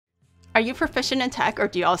Are you proficient in tech, or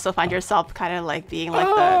do you also find yourself kind of like being like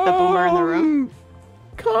the boomer in the room?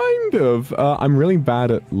 Kind of. I'm really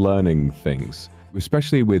bad at learning things,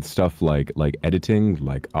 especially with stuff like editing,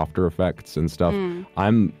 like After Effects and stuff.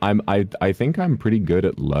 I think I'm pretty good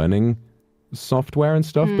at learning software and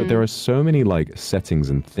stuff, but there are so many like settings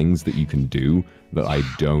and things that you can do that I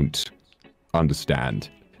don't understand.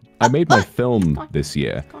 I made my film this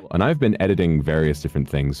year, and I've been editing various different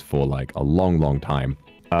things for like a long time.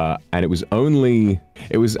 And it was only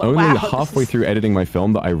halfway through editing my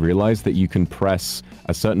film that I realized that you can press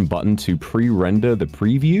a certain button to pre-render the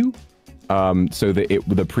preview, so that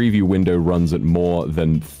the preview window runs at more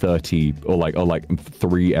than 30 or like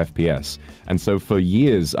 3 FPS. And so for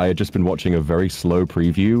years, I had just been watching a very slow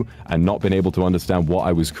preview and not been able to understand what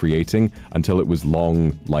I was creating until it was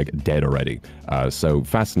long, like, dead already. So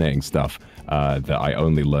fascinating stuff that I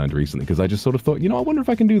only learned recently, because I just sort of thought, you know, I wonder if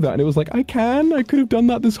I can do that. And it was like, I could have done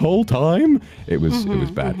that this whole time. It was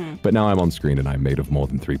bad. But now I'm on screen and I'm made of more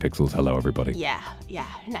than 3 pixels. Hello, everybody. Yeah,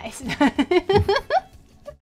 nice.